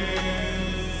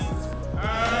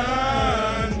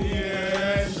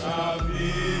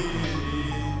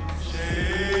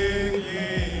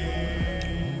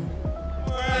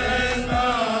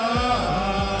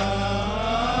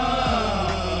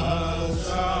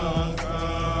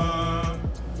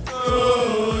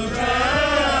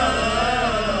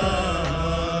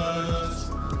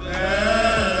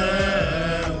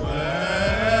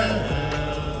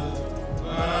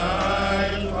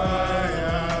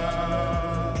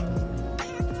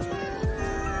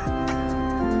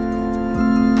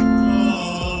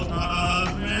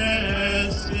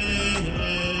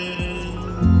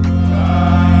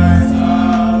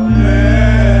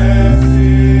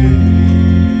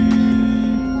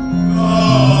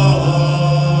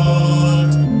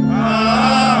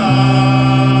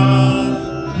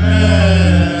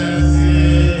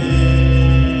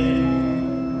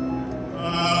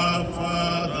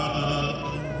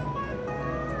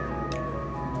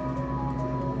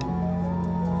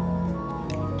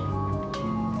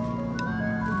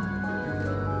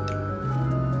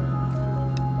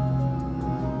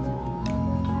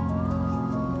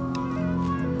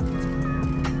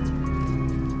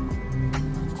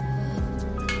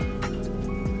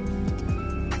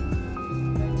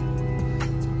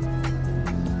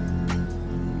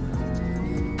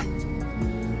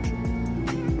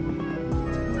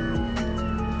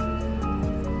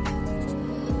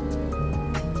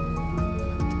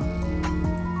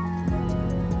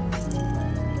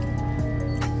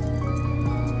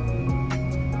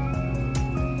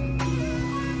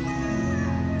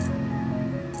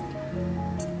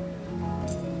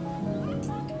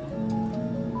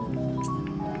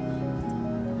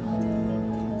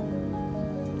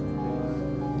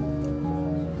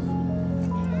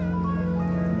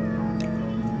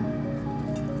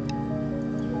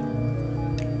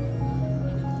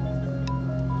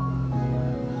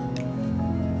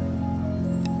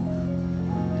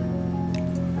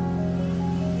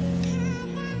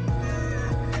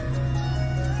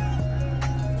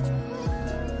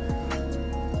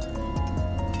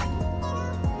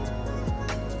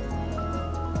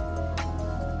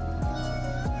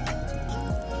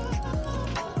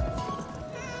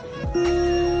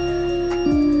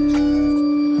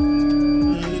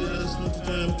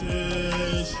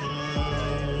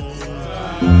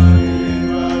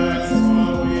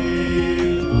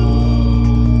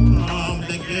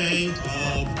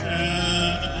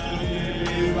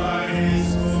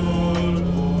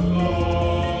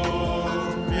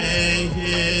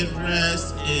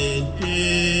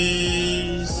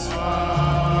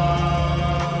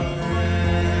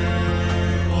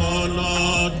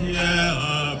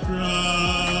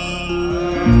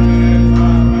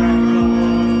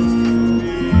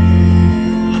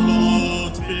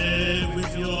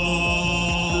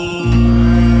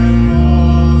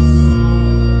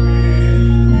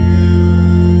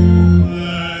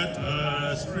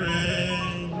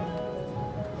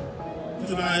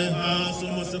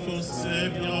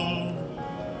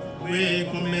We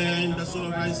commend the soul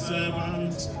of thy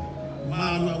servant,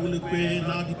 Emmanuel Awuley Quaye,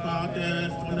 now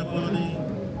departed from the body.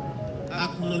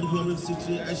 Acknowledge him with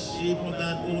city, a sheep of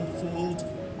thine own fold,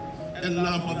 a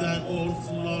lamb of thine own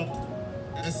flock,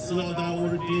 a son that will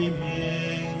redeem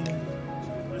him.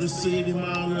 Receive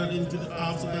Emmanuel into the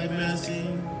arms of thy mercy,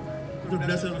 the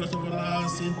blessed rest of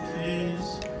everlasting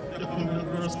peace, the company of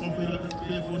God's company of the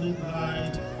faithful in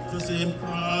light, the same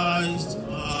Christ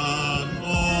and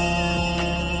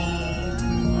all.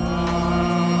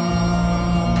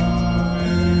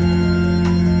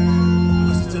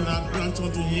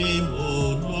 Unto him, O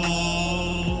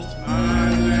Lord,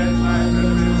 and let my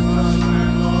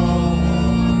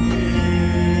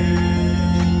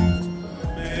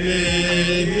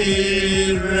may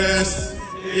he rest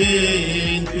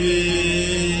in peace.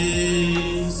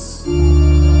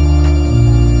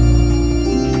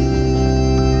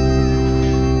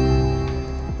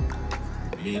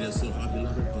 May the soul of our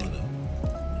beloved brother,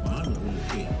 Emmanuel Awuley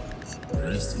Quaye,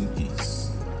 rest in peace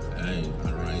and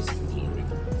arise in glory.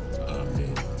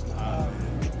 Amen.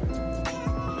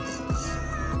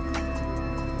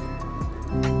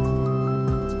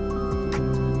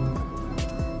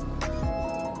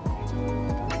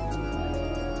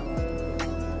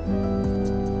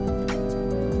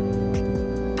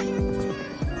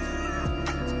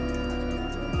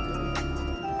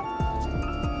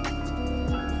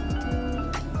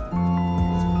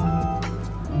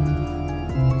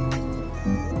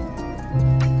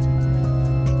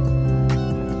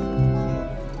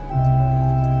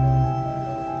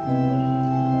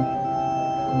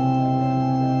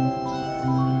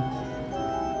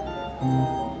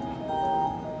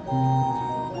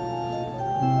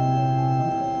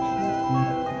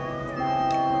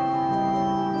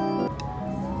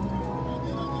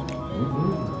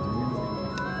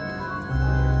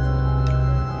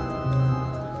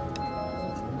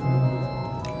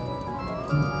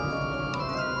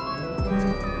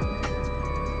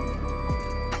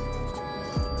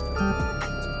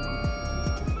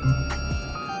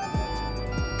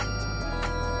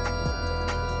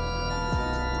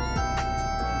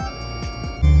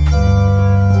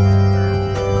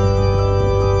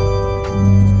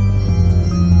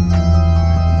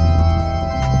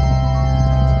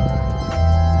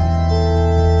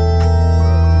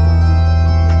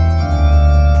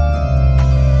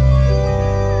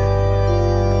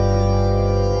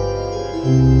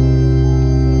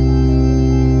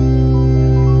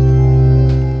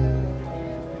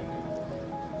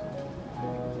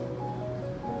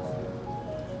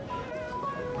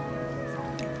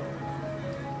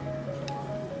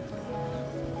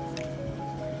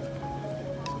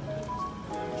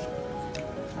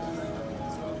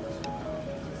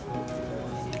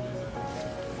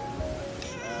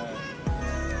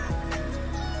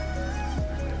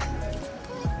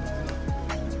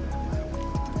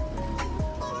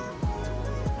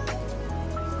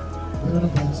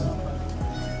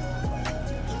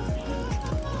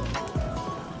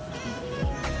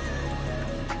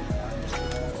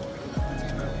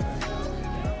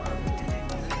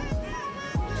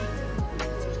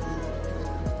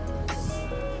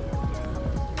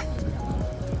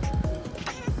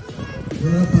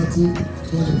 General Party,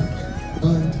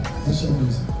 Band, National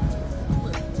Music.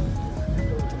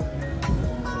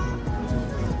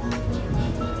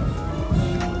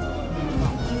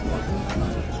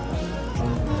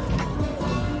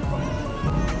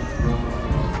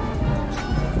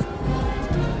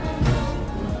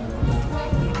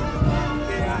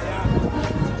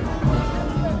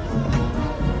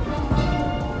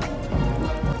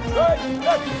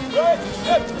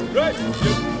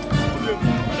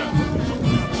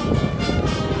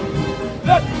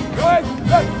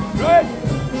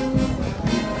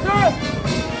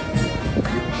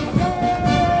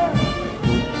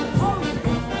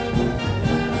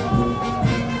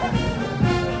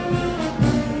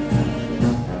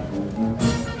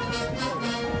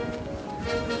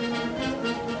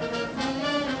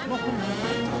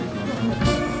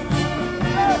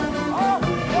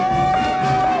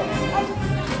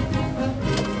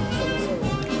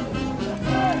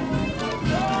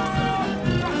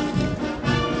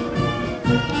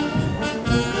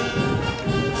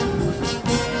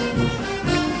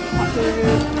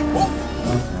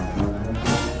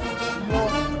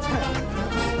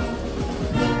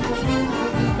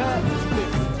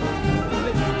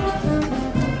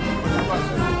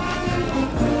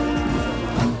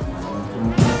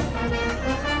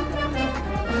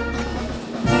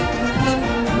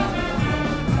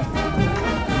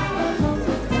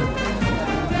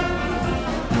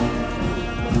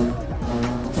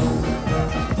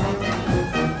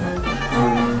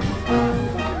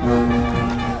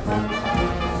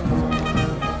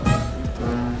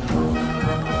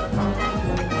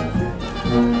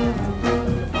 Shall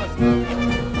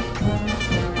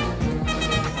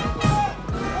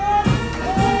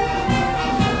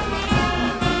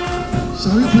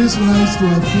we please rise to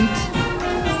our feet?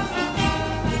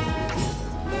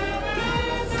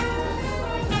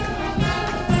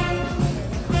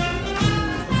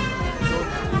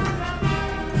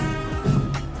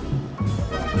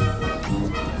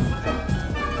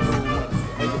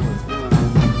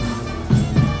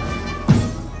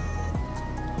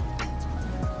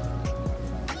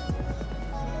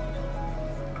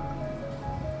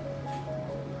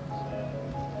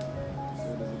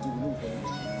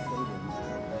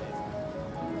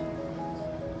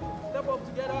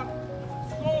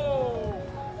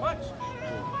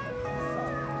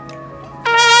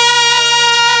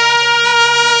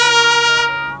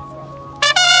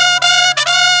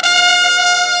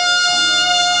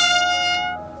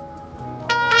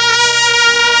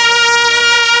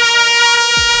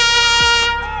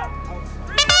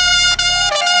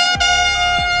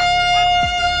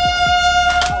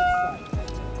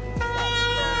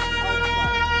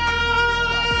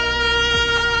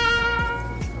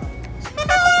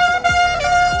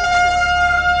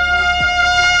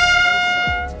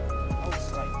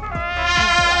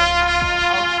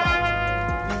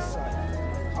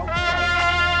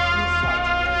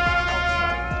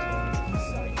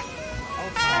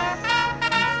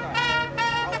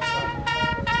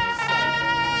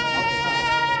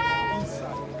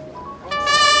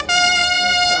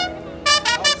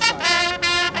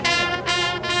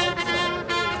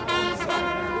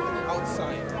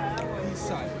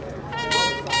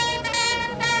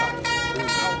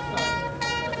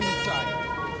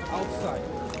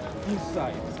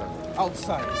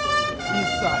 Outside,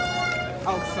 inside,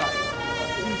 outside,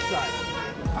 inside.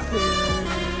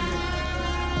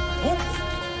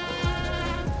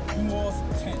 North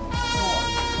 10.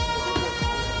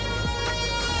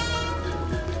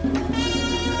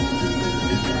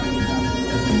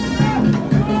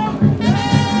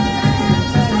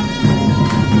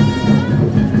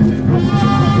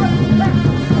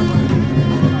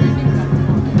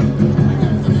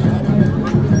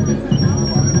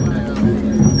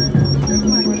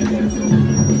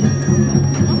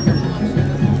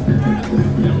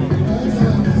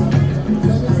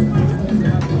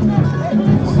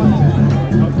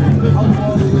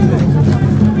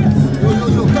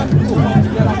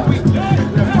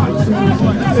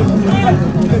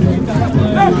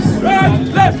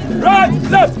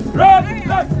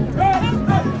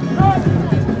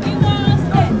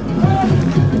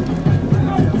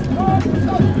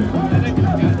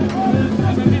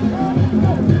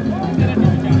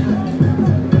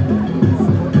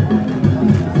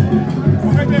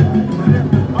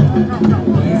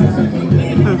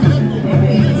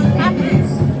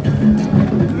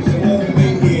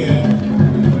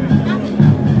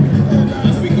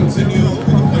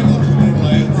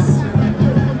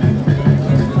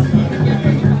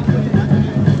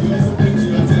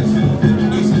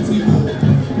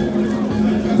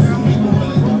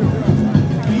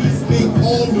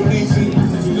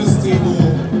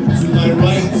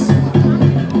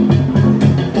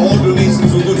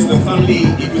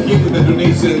 If you came with a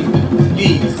donation,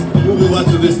 please move over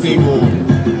to this table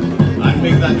and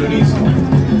make that donation.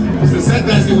 Mr.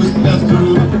 Sentence, he was just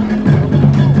through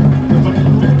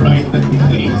the right that he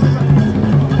played.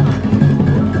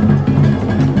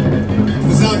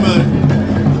 Mr. Salman.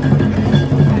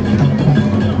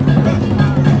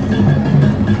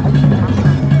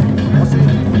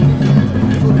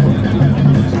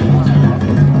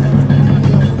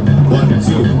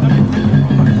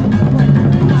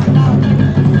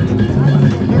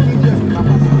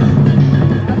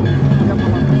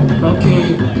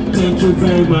 Thank you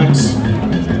very much.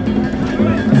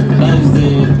 That is the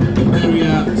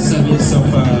burial service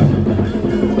of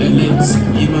the late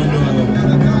Emmanuel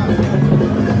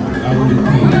Awuley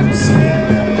Quaye Snr.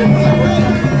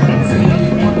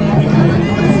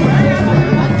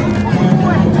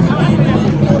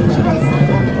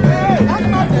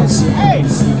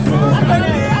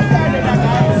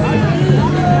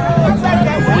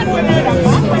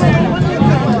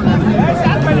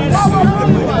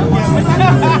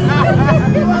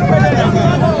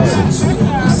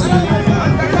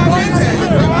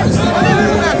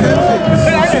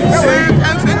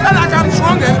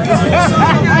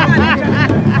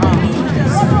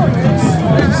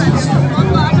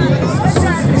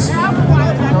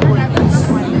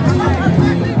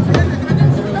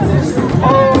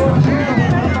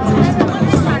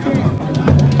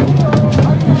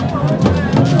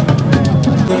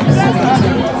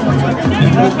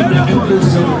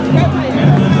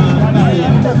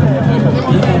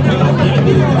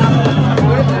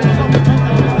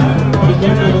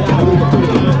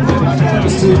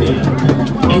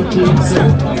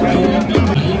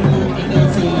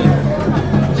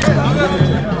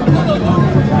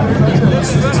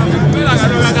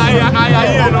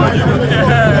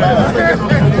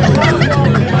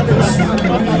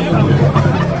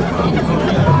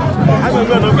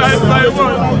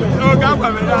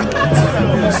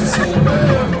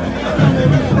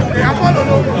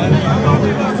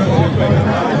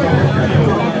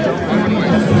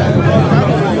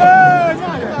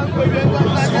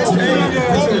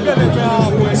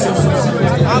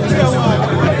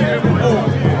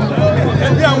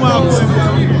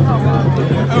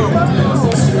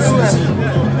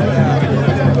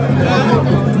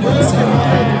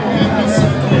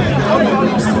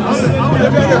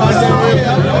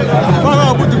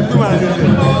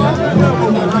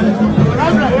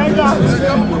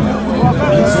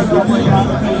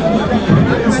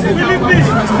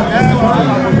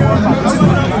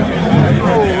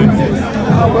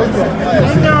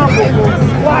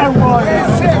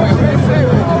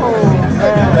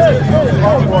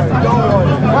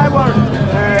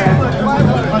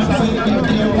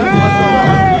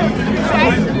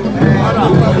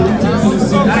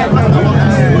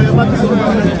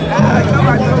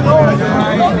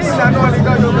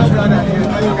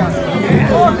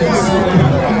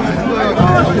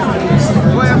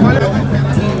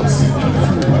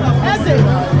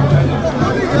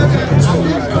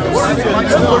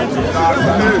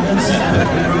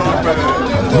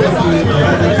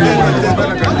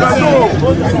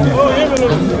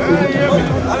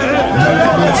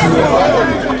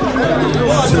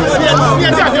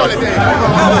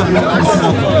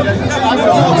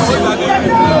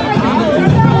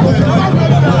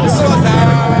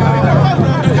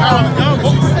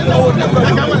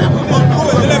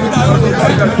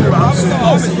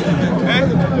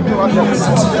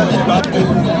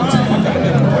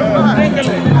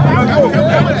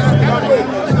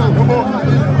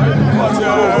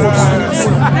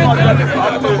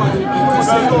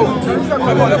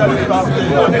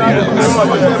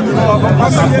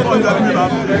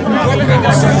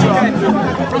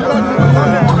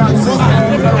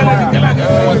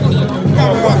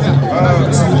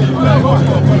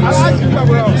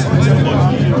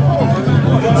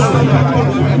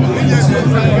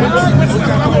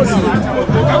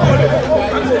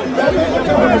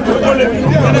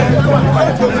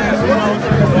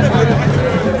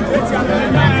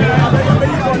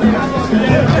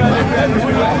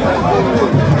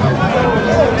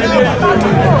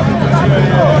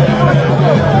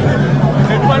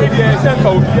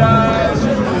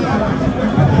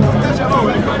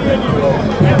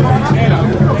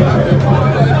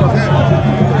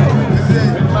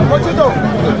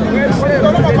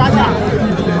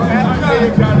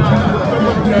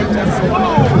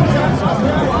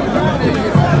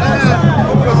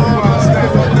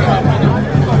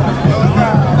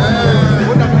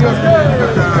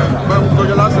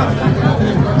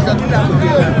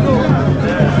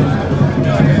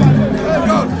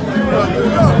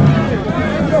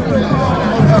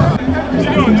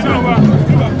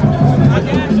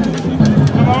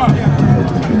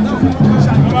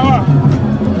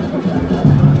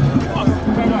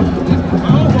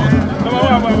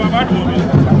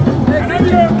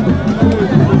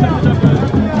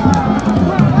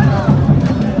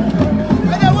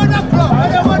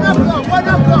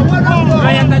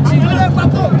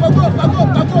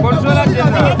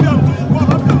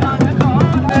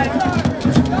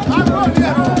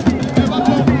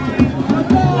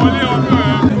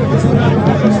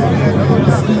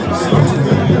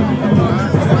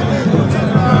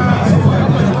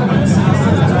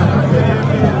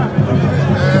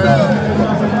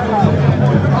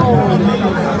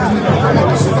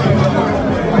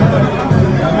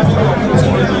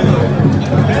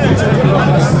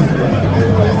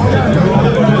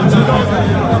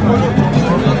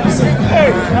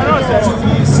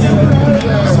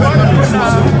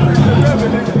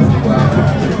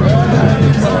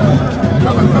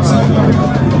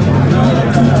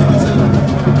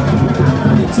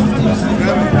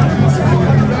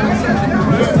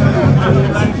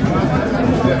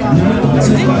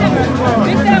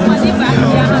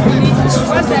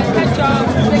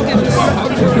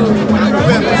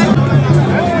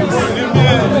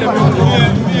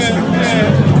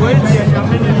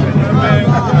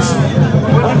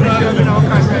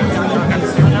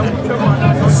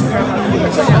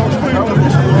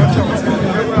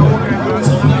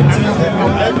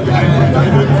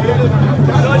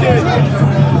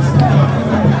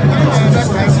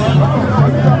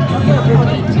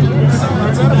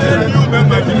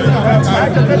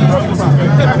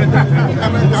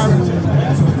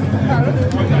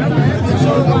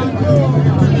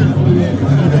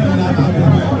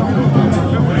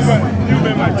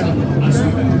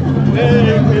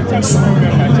 Caption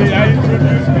Emm